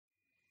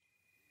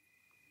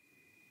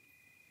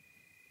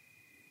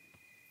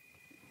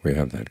We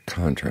have that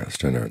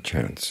contrast in our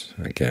chants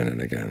again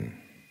and again.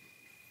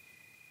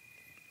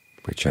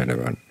 We chant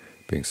about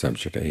being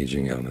subject to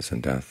aging, illness,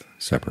 and death,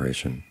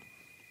 separation.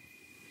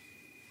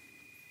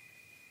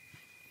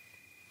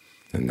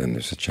 And then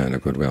there's a chant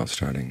of goodwill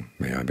starting,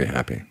 may I be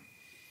happy,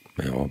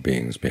 may all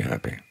beings be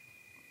happy.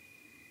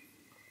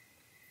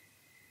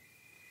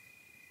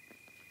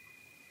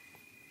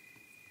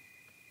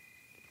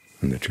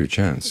 And the two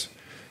chants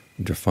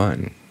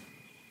define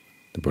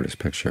the Buddhist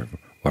picture of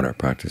what our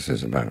practice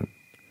is about.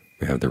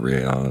 We have the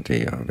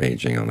reality of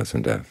aging, illness,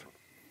 and death,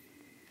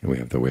 and we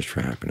have the wish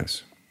for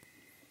happiness.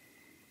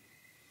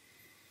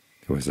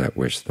 It was that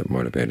wish that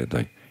motivated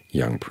the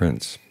young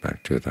prince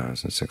back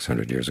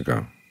 2,600 years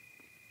ago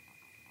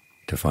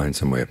to find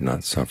some way of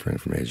not suffering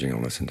from aging,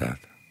 illness, and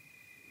death.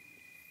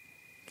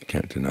 You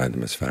can't deny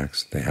them as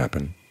facts. They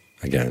happen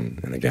again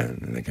and again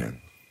and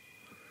again.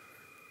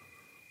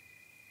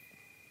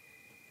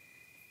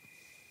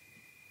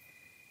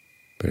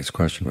 But his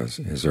question was,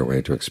 is there a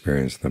way to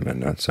experience them and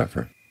not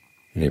suffer?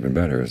 And even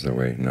better, is there a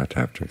way not to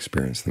have to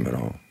experience them at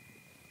all?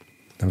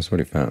 That was what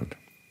he found.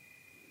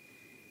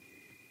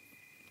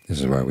 This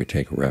is why we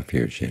take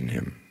refuge in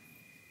him.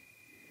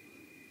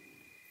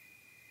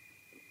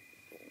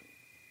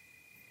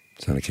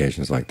 It's on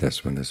occasions like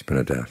this, when there's been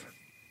a death,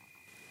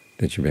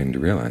 that you begin to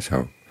realize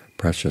how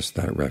precious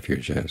that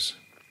refuge is.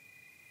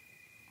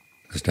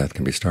 Because death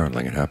can be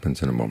startling. It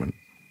happens in a moment,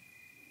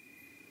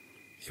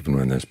 even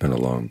when there's been a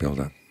long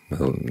build-up,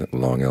 a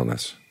long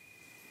illness.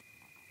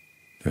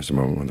 There's a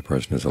moment when the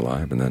person is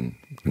alive, and then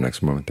the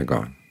next moment they're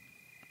gone.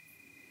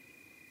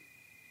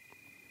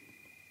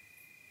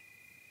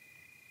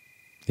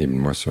 Even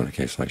more so in a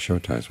case like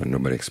Shotai's, when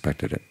nobody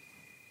expected it.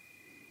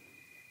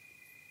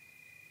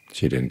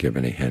 She didn't give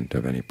any hint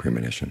of any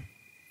premonition.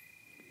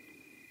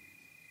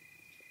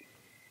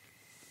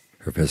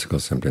 Her physical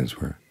symptoms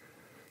were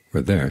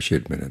there. She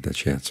admitted that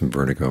she had some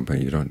vertigo,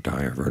 but you don't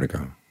die of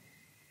vertigo.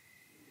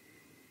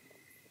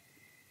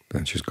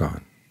 Then she's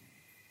gone.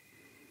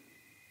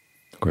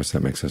 Of course,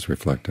 that makes us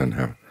reflect on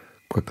how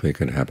quickly it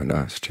could happen to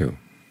us, too.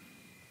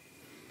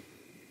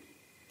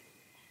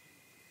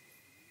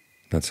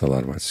 That's a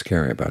lot of what's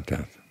scary about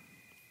death.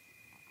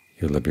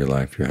 You live your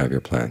life, you have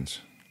your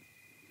plans,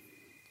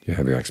 you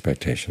have your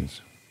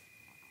expectations.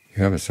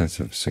 You have a sense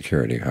of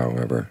security,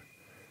 however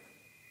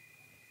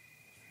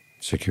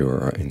secure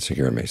or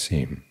insecure it may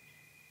seem.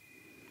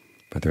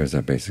 But there is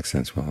that basic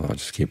sense, well, I'll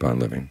just keep on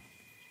living.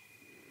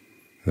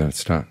 And then it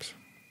stops.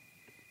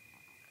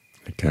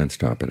 It can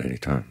stop at any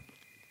time.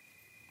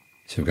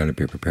 So you've got to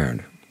be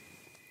prepared.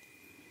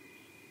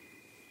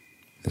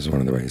 This is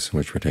one of the ways in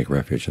which we take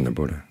refuge in the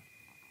Buddha.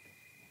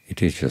 He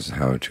teaches us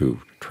how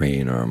to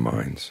train our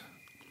minds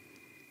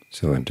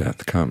so when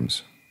death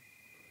comes,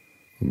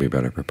 we'll be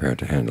better prepared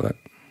to handle it.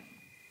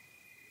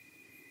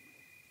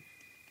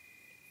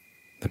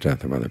 The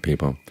death of other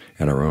people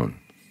and our own.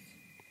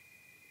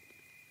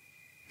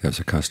 There's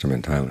a custom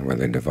in Thailand where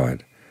they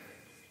divide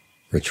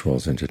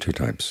rituals into two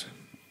types,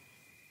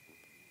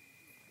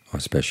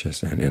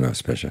 auspicious and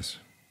inauspicious.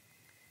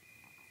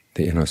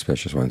 The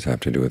inauspicious ones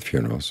have to do with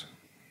funerals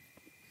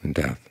and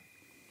death,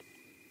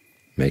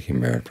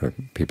 making merit for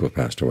people who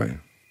passed away.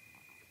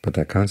 But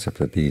that concept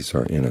that these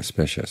are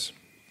inauspicious,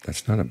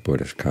 that's not a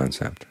Buddhist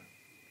concept.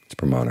 It's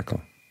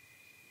Brahmanical.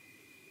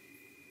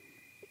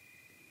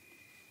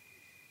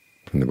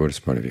 From the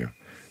Buddhist point of view,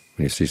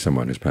 when you see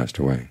someone who's passed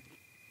away,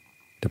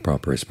 the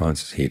proper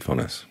response is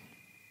heedfulness.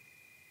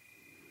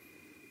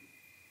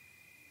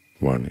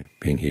 One,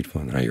 being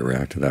heedful in how you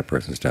react to that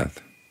person's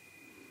death,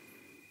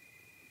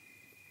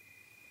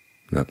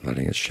 not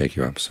letting it shake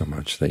you up so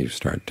much that you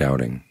start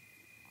doubting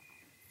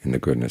in the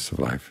goodness of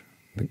life,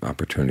 the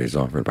opportunities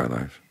offered by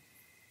life.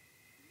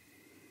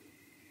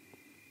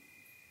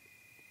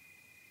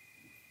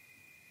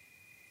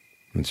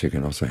 And so you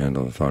can also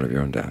handle the thought of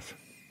your own death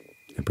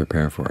and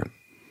prepare for it.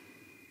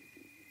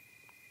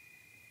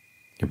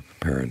 You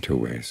prepare in two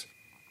ways: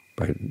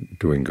 by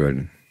doing good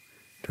in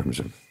terms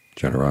of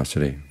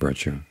generosity,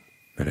 virtue,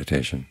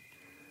 meditation,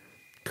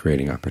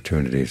 creating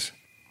opportunities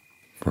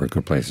for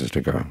good places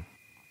to go,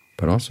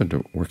 but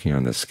also working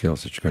on the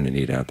skills that you're going to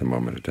need at the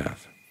moment of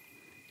death.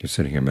 You're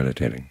sitting here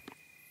meditating,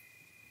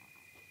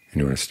 and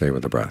you want to stay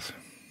with the breath.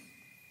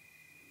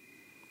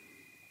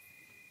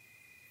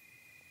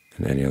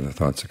 And any other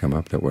thoughts that come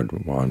up that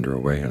would wander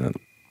away and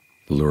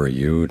lure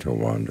you to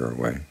wander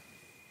away,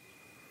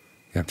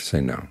 you have to say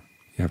no.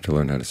 You have to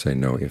learn how to say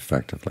no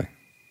effectively.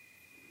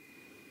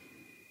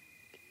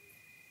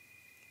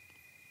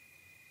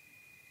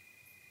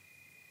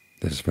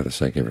 This is for the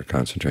sake of your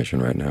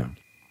concentration right now.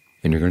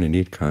 And you're going to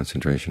need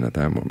concentration at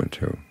that moment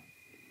too.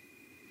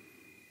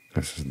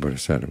 As the Buddha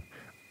said,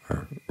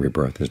 our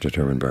rebirth is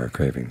determined by our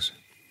cravings.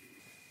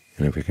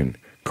 And if we can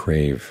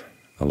crave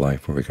a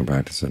life where we can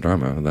practice the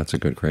Dharma, well, that's a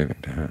good craving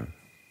to have.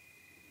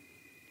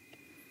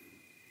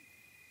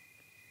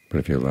 But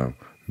if you allow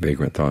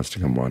vagrant thoughts to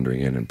come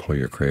wandering in and pull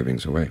your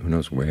cravings away, who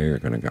knows where you're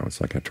going to go? It's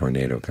like a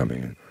tornado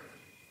coming and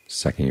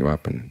sucking you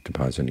up and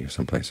depositing you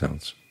someplace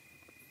else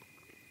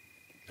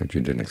that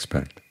you didn't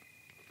expect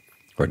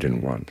or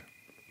didn't want.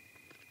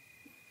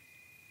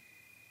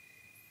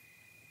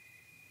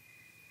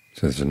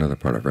 So there's another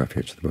part of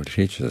refuge. The Buddha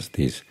teaches us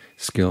these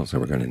skills that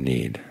we're going to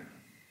need,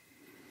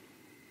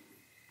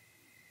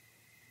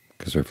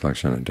 because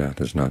reflection on death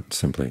is not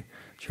simply,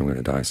 gee, I'm going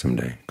to die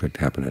someday. It could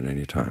happen at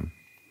any time.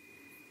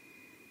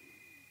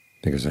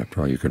 Because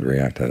after all, you could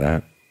react to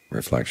that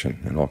reflection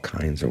in all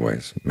kinds of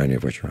ways, many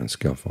of which are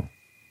unskillful.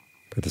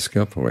 But the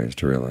skillful way is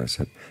to realize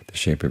that the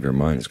shape of your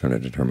mind is going to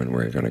determine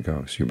where you're going to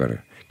go, so you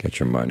better get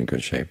your mind in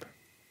good shape.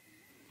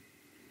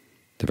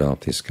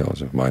 Develop these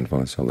skills of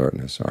mindfulness,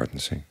 alertness,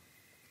 ardency,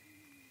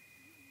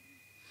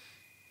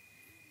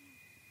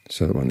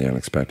 so that when the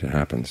unexpected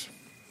happens,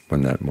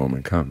 when that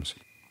moment comes,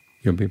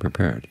 you'll be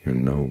prepared. You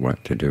know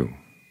what to do.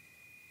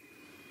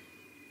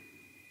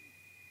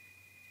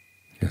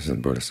 As the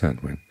Buddha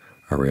said, when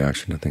our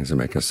reaction to things that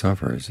make us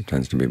suffer it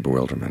tends to be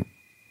bewilderment.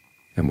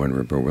 And when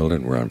we're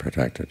bewildered, we're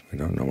unprotected. We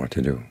don't know what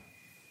to do.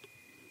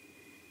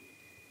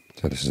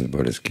 So this is the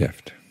Buddha's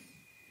gift,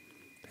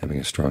 having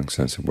a strong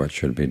sense of what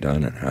should be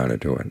done and how to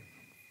do it.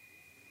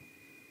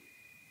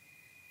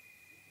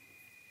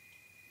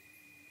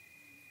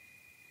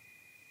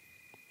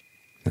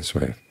 This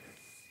way,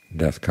 if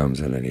death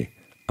comes at any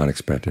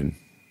unexpected,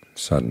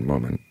 sudden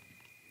moment,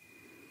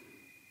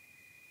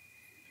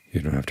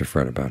 you don't have to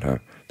fret about how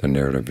the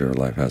narrative of your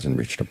life hasn't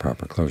reached a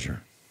proper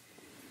closure.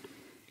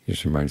 You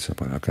just remind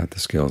yourself, well, I've got the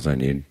skills I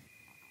need.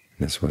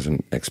 This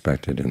wasn't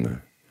expected in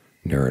the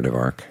narrative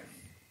arc,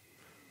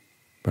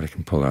 but I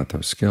can pull out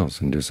those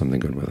skills and do something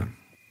good with them.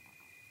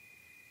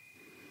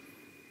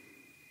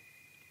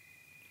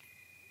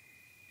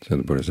 So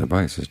the Buddha's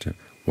advice is to,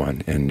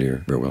 1, end your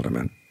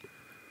bewilderment,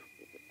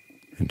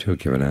 and 2,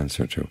 give an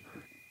answer to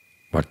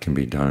what can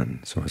be done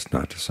so as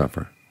not to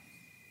suffer.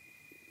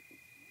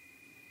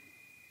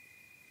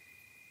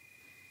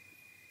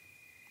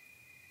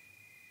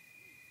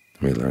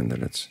 We learn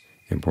that it's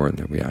important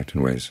that we act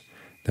in ways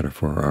that are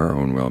for our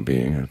own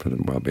well-being and for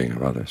the well-being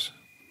of others.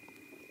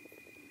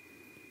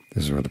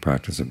 This is where the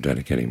practice of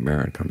dedicating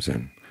merit comes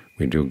in.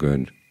 We do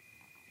good,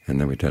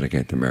 and then we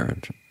dedicate the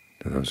merit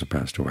to those who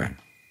passed away.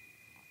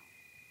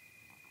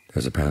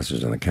 There's a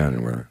passage in the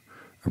canon where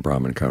a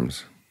Brahmin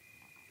comes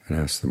and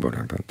asks the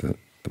Buddha about the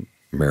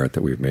merit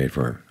that we've made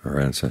for our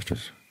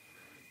ancestors.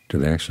 Do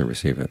they actually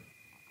receive it?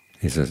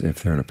 He says,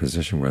 if they're in a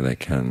position where they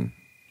can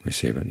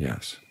receive it,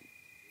 yes.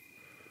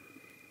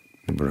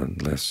 The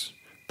Buddha lists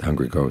the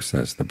hungry ghost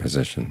as the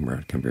position where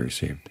it can be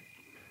received.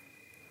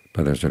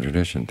 But there's a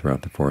tradition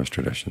throughout the forest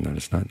tradition that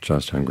it's not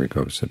just hungry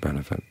ghosts that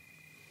benefit.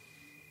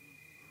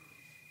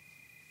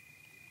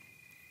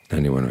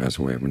 Anyone who has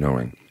a way of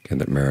knowing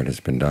that merit has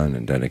been done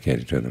and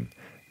dedicated to them,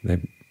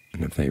 and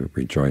if they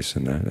rejoice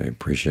in that, they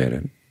appreciate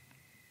it,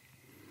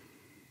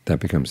 that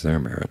becomes their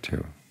merit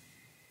too.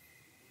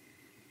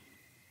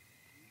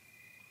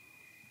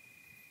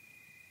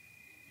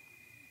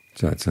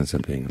 So that sense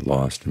of being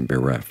lost and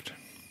bereft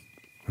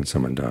when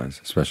someone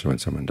dies, especially when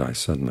someone dies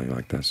suddenly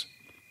like this,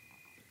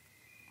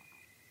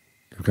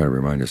 you've got to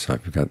remind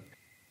yourself you've got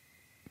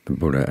the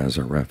Buddha as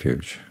a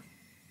refuge.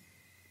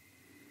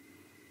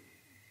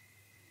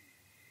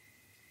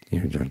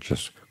 You don't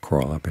just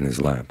crawl up in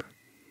his lap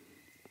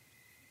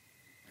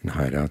and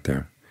hide out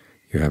there.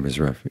 You have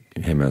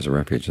him as a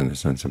refuge in the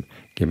sense of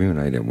giving you an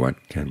idea of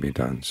what can be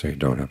done so you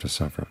don't have to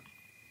suffer,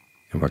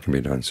 and what can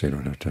be done so you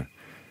don't have to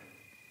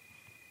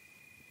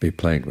be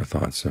plagued with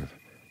thoughts of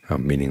how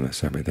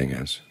meaningless everything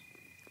is.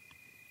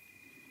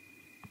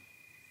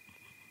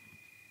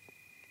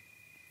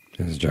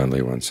 As John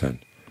Lee once said,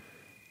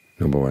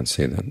 number one,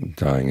 say that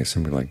dying is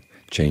simply like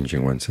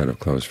changing one set of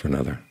clothes for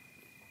another.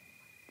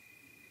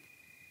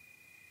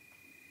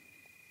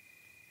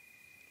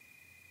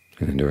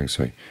 And in doing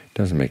so, it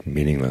doesn't make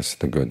meaningless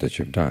the good that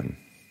you've done.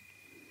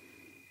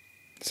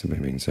 It simply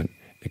means that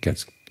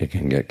it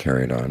can get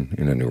carried on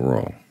in a new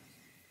role.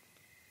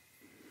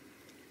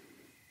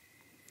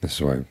 This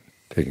is why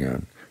taking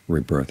on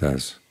rebirth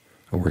as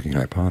a working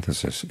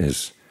hypothesis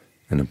is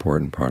an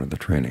important part of the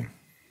training.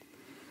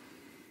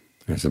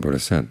 As the Buddha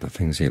said, the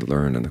things he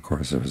learned in the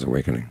course of his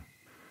awakening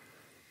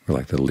were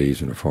like the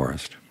leaves in a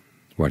forest.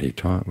 What he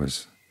taught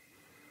was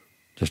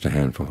just a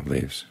handful of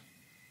leaves.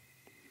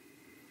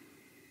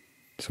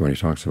 So when he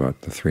talks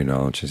about the 3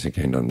 knowledges he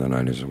gained on the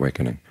night of his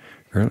awakening,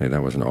 apparently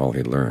that wasn't all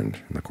he learned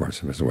in the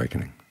course of his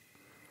awakening.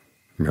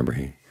 Remember,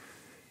 he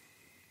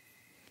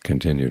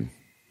continued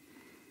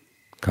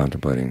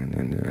contemplating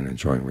and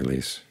enjoying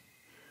release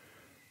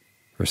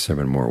for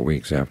 7 more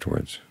weeks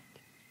afterwards.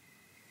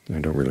 I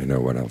don't really know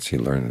what else he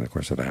learned in the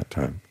course of that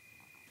time,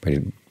 but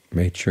he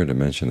made sure to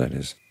mention that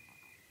his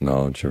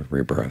knowledge of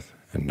rebirth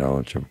and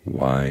knowledge of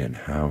why and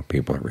how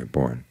people are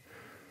reborn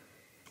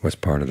was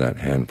part of that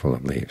handful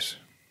of leaves.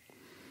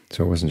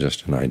 So it wasn't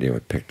just an idea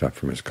picked up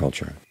from his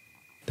culture.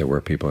 There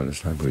were people at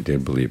his time who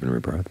did believe in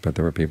rebirth, but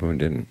there were people who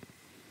didn't.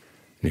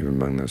 And even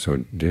among those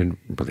who did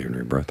believe in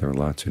rebirth, there were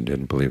lots who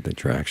didn't believe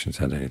that your actions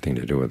had anything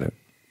to do with it.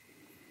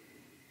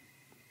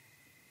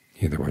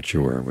 Either what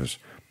you were was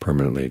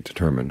permanently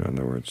determined. In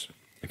other words,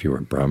 if you were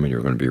a Brahmin, you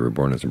were going to be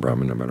reborn as a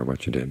Brahmin no matter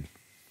what you did.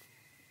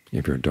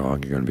 If you're a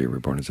dog, you're going to be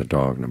reborn as a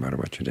dog no matter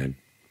what you did.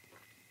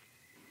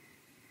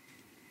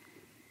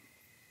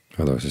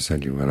 Although, as I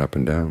said, you went up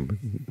and down,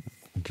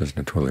 but just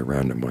in a totally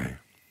random way.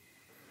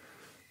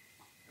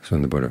 So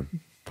when the Buddha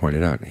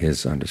pointed out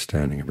his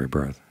understanding of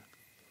rebirth,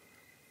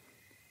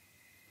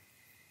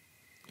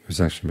 he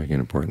was actually making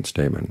an important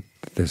statement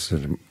that this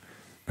is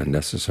a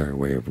necessary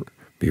way of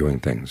viewing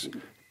things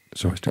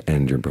so as to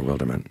end your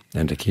bewilderment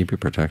and to keep you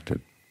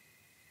protected.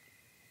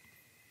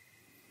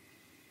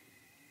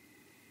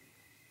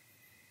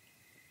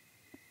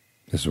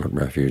 This is what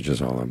refuge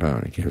is all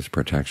about. It gives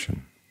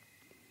protection.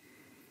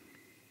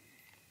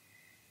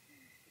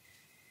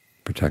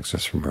 Protects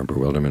us from our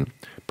bewilderment,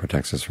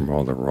 protects us from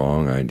all the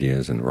wrong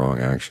ideas and wrong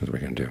actions we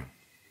can do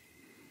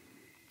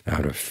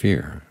out of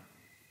fear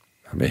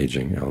of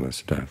aging,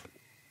 illness, death,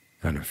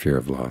 out of fear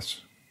of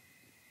loss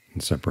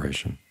and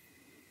separation.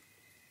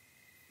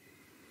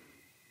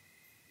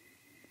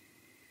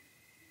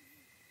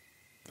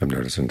 I've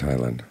noticed in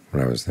Thailand,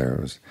 when I was there,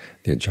 it was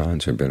the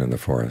Ajahns who had been in the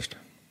forest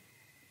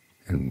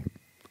and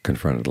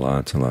confronted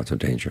lots and lots of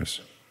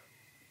dangers,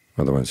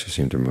 are the ones who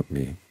seemed to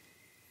be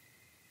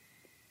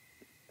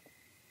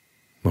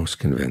most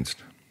convinced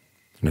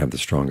and have the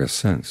strongest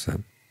sense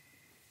that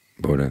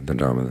Buddha, the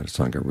Dharma, and the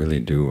Sangha really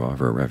do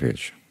offer a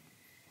refuge.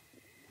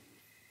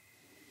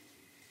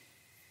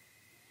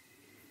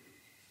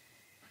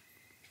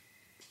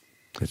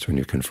 It's when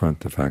you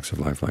confront the facts of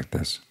life like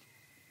this,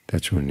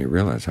 that's when you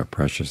realize how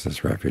precious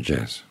this refuge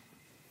is.